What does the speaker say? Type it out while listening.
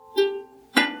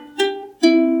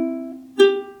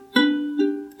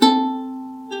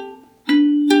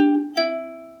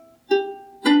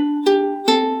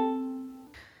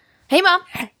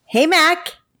Hey,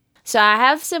 Mac. So I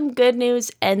have some good news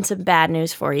and some bad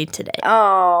news for you today.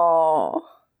 Oh,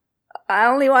 I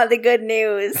only want the good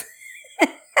news.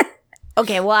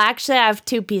 Okay, well, actually, I have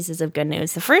two pieces of good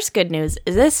news. The first good news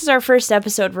is this is our first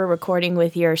episode we're recording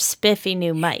with your spiffy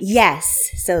new mic.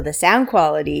 Yes, so the sound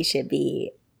quality should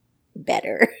be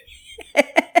better.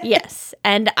 Yes,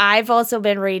 and I've also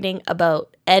been reading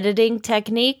about editing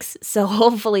techniques, so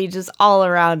hopefully just all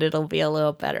around it'll be a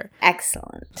little better.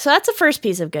 Excellent. So that's the first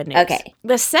piece of good news. Okay.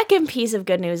 The second piece of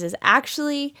good news is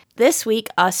actually this week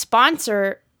a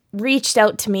sponsor reached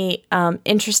out to me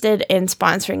interested in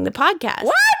sponsoring the podcast.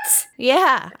 What?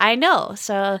 Yeah, I know.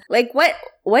 So Like,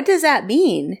 what does that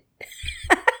mean?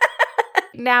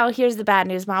 now here's the bad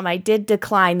news, Mom. I did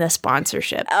decline the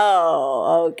sponsorship.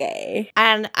 Oh, okay.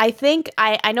 And I think,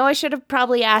 I know I should have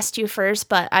probably asked you first,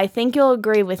 but I think you'll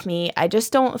agree with me. I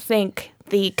just don't think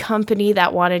the company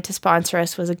that wanted to sponsor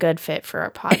us was a good fit for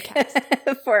our podcast.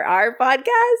 For our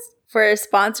podcast? For a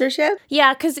sponsorship?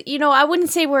 Yeah, because, I wouldn't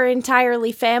say we're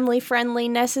entirely family-friendly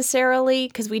necessarily,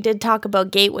 because we did talk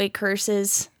about gateway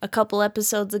curses a couple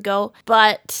episodes ago,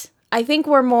 but I think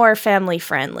we're more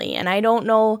family-friendly, and I don't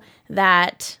know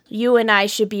that you and I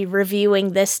should be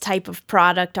reviewing this type of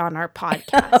product on our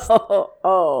podcast.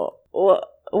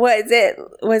 What is it?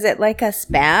 Was it like a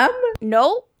spam?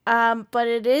 No, but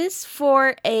it is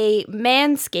for a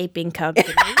manscaping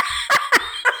company.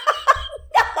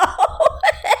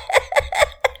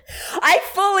 I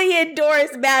fully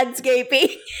endorse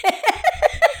manscaping.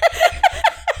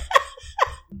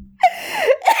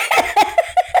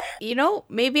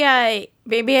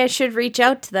 Maybe I should reach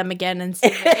out to them again and see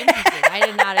if they're interested. I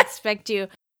did not expect you.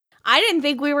 I didn't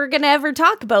think we were going to ever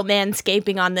talk about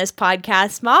manscaping on this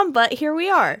podcast, Mom, but here we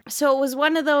are. So it was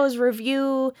one of those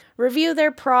review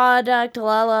their product,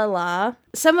 la la la.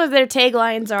 Some of their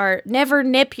taglines are, never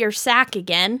nip your sack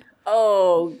again.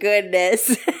 Oh,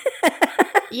 goodness.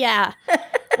 Yeah.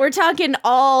 We're talking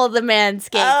all the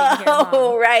manscaping here, Mom.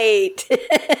 Oh, right.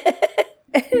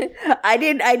 I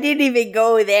didn't even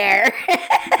go there.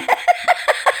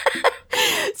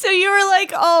 So you were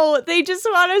like, oh, they just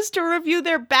want us to review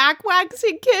their back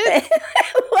waxing kit?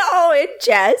 Well, in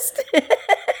jest.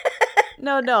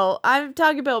 No. I'm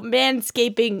talking about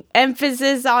manscaping,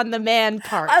 emphasis on the man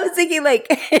part. I was thinking like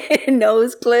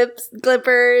nose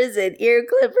clippers and ear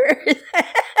clippers.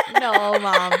 No,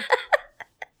 Mom.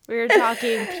 We were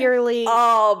talking purely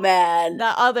oh, man. the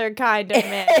other kind of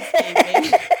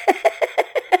manscaping.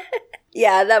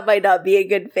 Yeah, that might not be a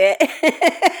good fit.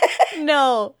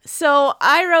 No. So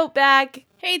I wrote back,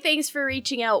 hey, thanks for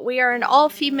reaching out. We are an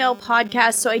all-female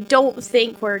podcast, so I don't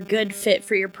think we're a good fit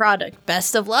for your product.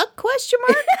 Best of luck? Question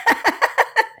mark.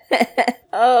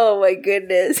 Oh, my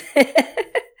goodness.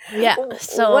 Yeah.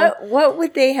 So what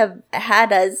would they have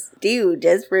had us do?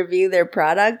 Just review their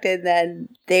product and then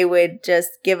they would just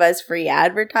give us free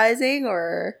advertising,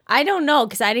 or? I don't know,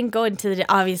 because I didn't go into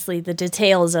obviously the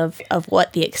details of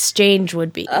what the exchange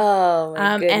would be. Oh,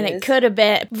 my goodness. And it could have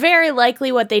been very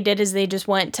likely what they did is they just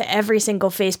went to every single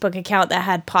Facebook account that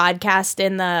had podcast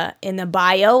in the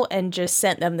bio and just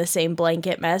sent them the same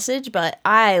blanket message. But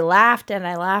I laughed and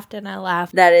I laughed and I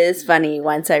laughed. That is funny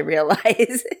once I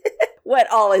realize what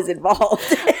all is involved.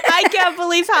 I can't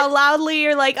believe how loudly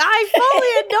you're like, I fully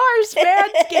endorse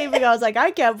manscaping. I was like,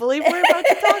 I can't believe we're about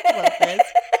to talk about this.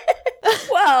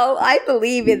 Well, I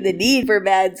believe in the need for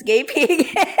manscaping.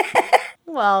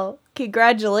 Well,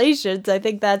 congratulations. I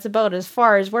think that's about as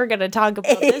far as we're going to talk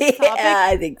about this topic. Yeah,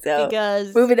 I think so.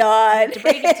 Because moving on. to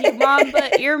break it to you, Mom,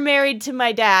 but you're married to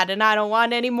my dad, and I don't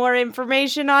want any more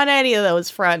information on any of those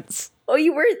fronts. Oh,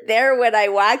 you weren't there when I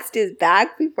waxed his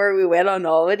back before we went on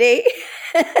holiday?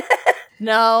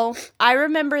 No, I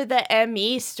remember the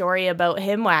ME story about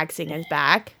him waxing his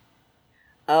back.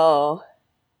 Oh.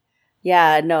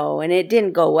 Yeah, no, and it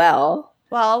didn't go well.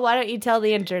 Well, why don't you tell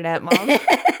the internet, Mom?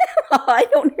 Well, I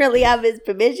don't really have his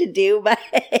permission to, but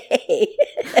hey.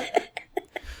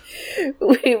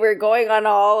 We were going on a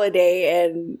holiday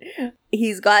and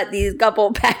he's got these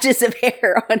couple patches of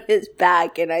hair on his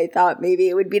back, and I thought maybe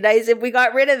it would be nice if we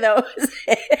got rid of those.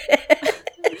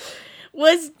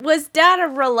 Was Dad a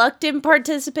reluctant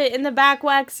participant in the back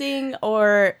waxing,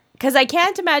 or because I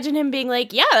can't imagine him being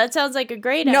like, yeah, that sounds like a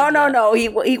great idea. No.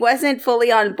 He wasn't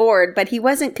fully on board, but he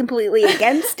wasn't completely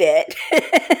against it.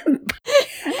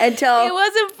 Until he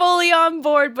wasn't fully on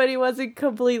board, but he wasn't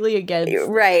completely against it.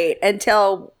 Right.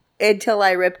 Until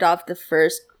I ripped off the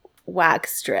first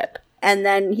wax strip. And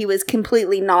then he was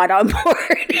completely not on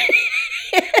board.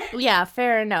 Yeah,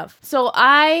 fair enough. So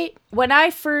when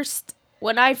I first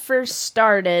when I first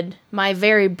started my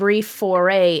very brief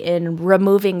foray in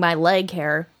removing my leg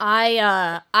hair,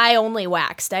 I only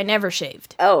waxed. I never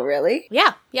shaved. Oh, really?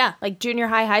 Yeah, like junior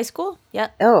high school.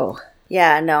 Yep. Oh,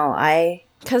 yeah, no,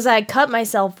 Because I cut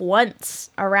myself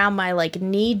once around my, like,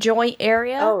 knee joint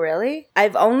area. Oh, really?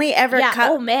 I've only ever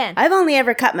I've only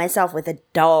ever cut myself with a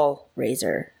dull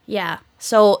razor. Yeah.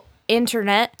 So,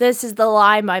 internet, this is the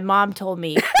lie my mom told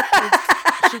me.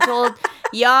 She told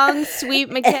young, sweet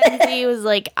Mackenzie, was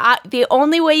like, the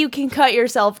only way you can cut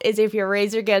yourself is if your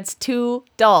razor gets too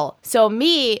dull. So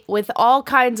me, with all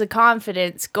kinds of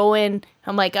confidence, go in,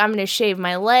 I'm like, I'm going to shave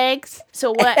my legs.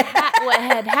 So what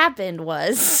had happened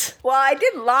was... Well, I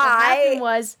didn't lie. What happened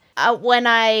was,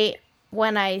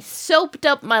 when I soaped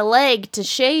up my leg to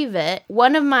shave it,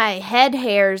 one of my head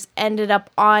hairs ended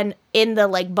up in the,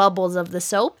 like, bubbles of the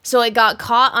soap. So it got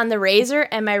caught on the razor,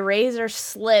 and my razor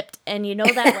slipped. And you know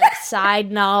that, like,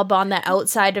 side knob on the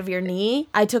outside of your knee?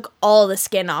 I took all the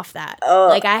skin off that. Oh.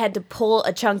 Like, I had to pull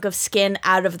a chunk of skin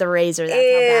out of the razor. That's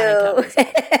how bad I cut myself.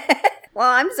 Well,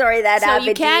 I'm sorry that happened to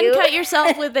you. So you can cut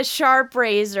yourself with a sharp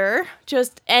razor.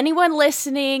 Just anyone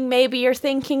listening, maybe you're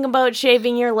thinking about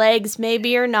shaving your legs, maybe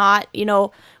you're not. You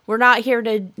know, we're not here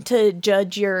to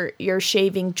judge your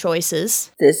shaving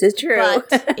choices. This is true.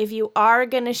 But if you are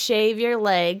going to shave your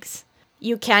legs,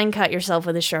 you can cut yourself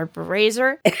with a sharp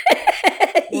razor.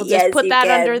 We'll just put that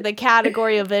under the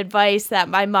category of advice that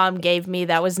my mom gave me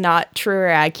that was not true or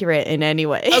accurate in any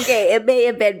way. Okay, it may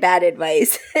have been bad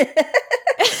advice.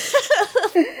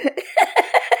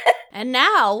 And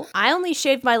now, I only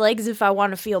shave my legs if I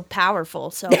want to feel powerful,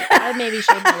 so I maybe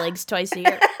shave my legs twice a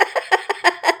year.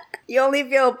 You only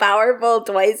feel powerful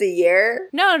twice a year?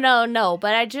 No,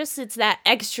 but it's that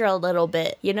extra little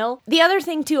bit, you know? The other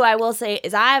thing, too, I will say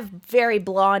is I have very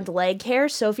blonde leg hair,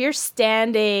 so if you're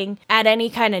standing at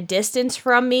any kind of distance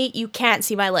from me, you can't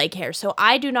see my leg hair. So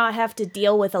I do not have to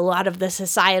deal with a lot of the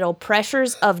societal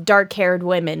pressures of dark-haired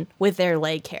women with their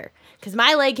leg hair. Because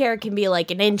my leg hair can be like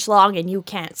 1 inch long and you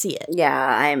can't see it.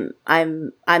 Yeah,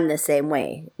 I'm the same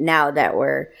way. Now that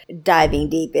we're diving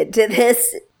deep into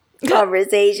this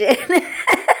conversation,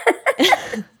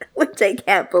 which I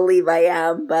can't believe I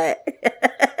am, but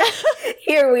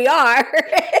here we are.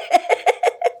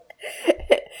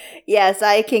 Yes,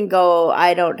 I can go.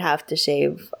 I don't have to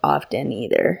shave often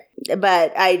either,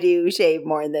 but I do shave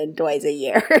more than twice a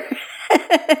year.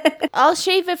 I'll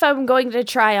shave if I'm going to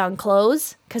try on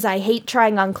clothes, because I hate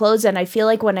trying on clothes, and I feel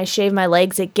like when I shave my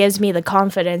legs, it gives me the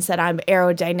confidence that I'm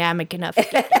aerodynamic enough to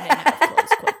get in and out of clothes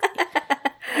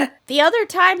quickly. The other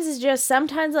times is just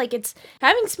sometimes, like, it's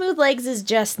having smooth legs is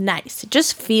just nice. It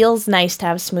just feels nice to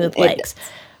have smooth legs.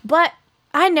 But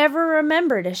I never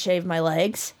remember to shave my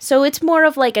legs, so it's more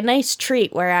of like a nice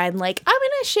treat where I'm like, I'm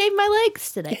gonna shave my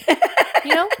legs today,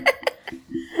 you know?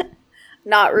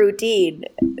 Not routine.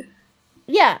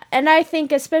 Yeah, and I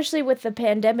think especially with the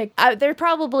pandemic, there are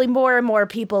probably more and more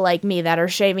people like me that are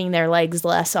shaving their legs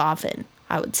less often,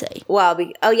 I would say. Well,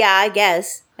 I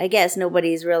guess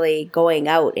nobody's really going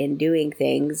out and doing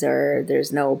things, or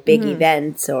there's no big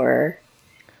events, or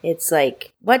it's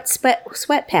like, what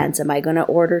sweatpants am I going to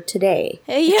order today?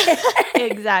 Yeah,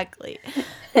 exactly.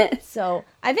 So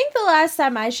I think the last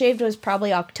time I shaved was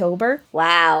probably October.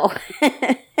 Wow.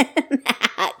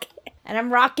 And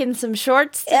I'm rocking some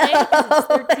shorts today because it's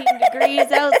 13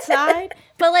 degrees outside.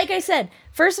 But like I said,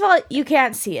 first of all, you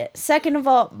can't see it. Second of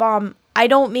all, Mom, I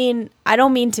don't mean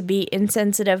to be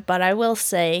insensitive, but I will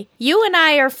say you and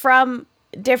I are from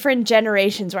different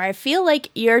generations where I feel like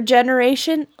your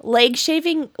generation, leg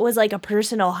shaving was like a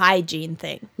personal hygiene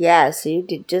thing. Yeah, so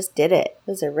you just did it.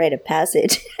 It was a rite of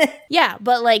passage. Yeah,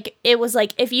 but like it was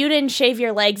like if you didn't shave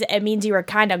your legs, it means you were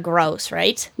kind of gross,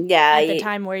 right? Yeah. At the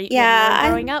time when you were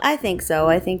growing up? I think so.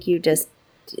 I think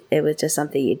it was just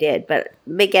something you did. But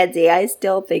Mackenzie, I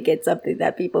still think it's something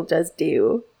that people just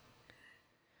do.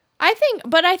 I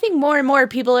think more and more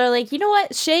people are like, you know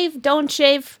what? Shave, don't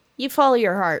shave. You follow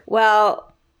your heart.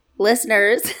 Well,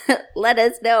 listeners, let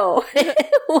us know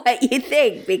what you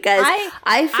think, because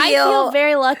I feel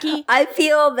very lucky. I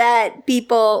feel that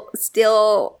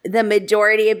the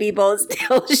majority of people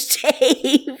still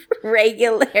shave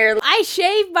regularly. I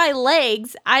shave my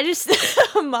legs. I just,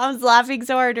 Mom's laughing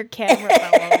so hard her camera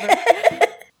fell over.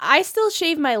 I still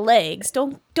shave my legs.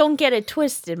 Don't get it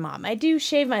twisted, Mom. I do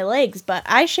shave my legs, but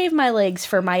I shave my legs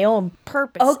for my own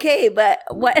purpose. Okay, but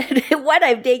what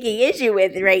I'm taking issue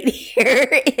with right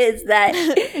here is that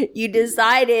you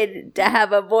decided to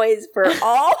have a voice for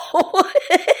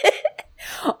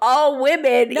all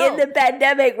women in the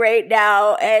pandemic right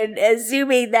now and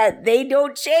assuming that they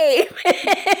don't shave.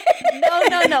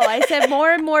 No. I said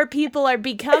more and more people are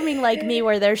becoming like me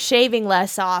where they're shaving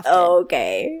less often.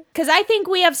 Okay. Because I think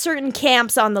we have certain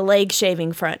camps on the leg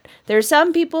shaving front. There's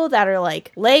some people that are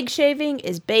like, leg shaving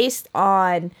is based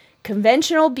on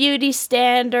conventional beauty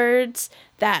standards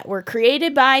that were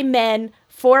created by men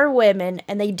for women,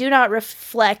 and they don't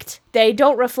reflect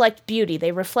beauty.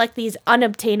 They reflect these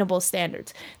unobtainable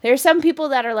standards. There are some people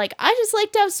that are like, I just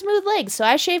like to have smooth legs, so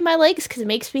I shave my legs because it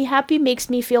makes me happy, makes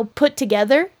me feel put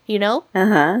together, you know?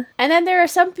 Uh-huh. And then there are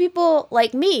some people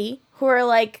like me who are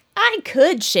like, I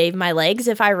could shave my legs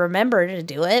if I remember to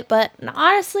do it, but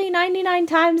honestly, 99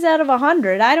 times out of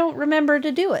 100, I don't remember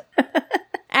to do it.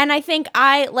 And I think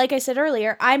like I said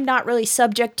earlier, I'm not really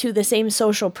subject to the same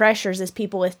social pressures as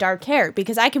people with dark hair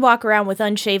because I can walk around with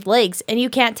unshaved legs and you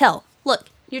can't tell. Look,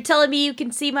 you're telling me you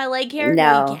can see my leg hair?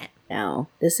 No, you can't. No,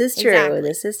 this is true. Exactly.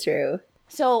 This is true.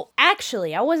 So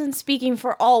actually, I wasn't speaking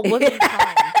for all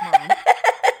womenkind, Mom.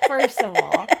 First of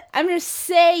all, I'm just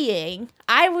saying,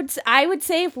 I would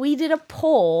say if we did a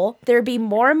poll, there'd be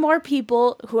more and more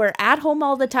people who are at home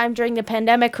all the time during the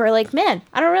pandemic who are like, man,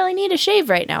 I don't really need a shave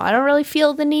right now. I don't really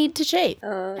feel the need to shave.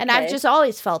 Okay. And I've just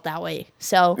always felt that way.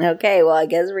 So okay, well, I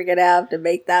guess we're going to have to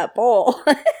make that poll.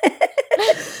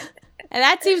 And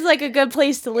that seems like a good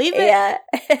place to leave it. Yeah.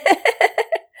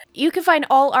 You can find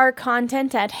all our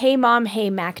content at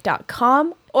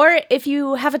heymomheymac.com. Or if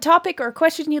you have a topic or a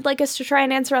question you'd like us to try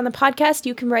and answer on the podcast,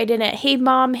 you can write in at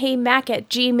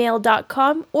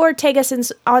heymomheymac@gmail.com or tag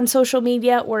us on social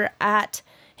media. We're at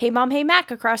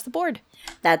heymomheymac across the board.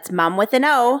 That's Mom with an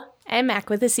O. And Mac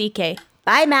with a CK.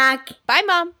 Bye, Mac. Bye,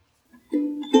 Mom.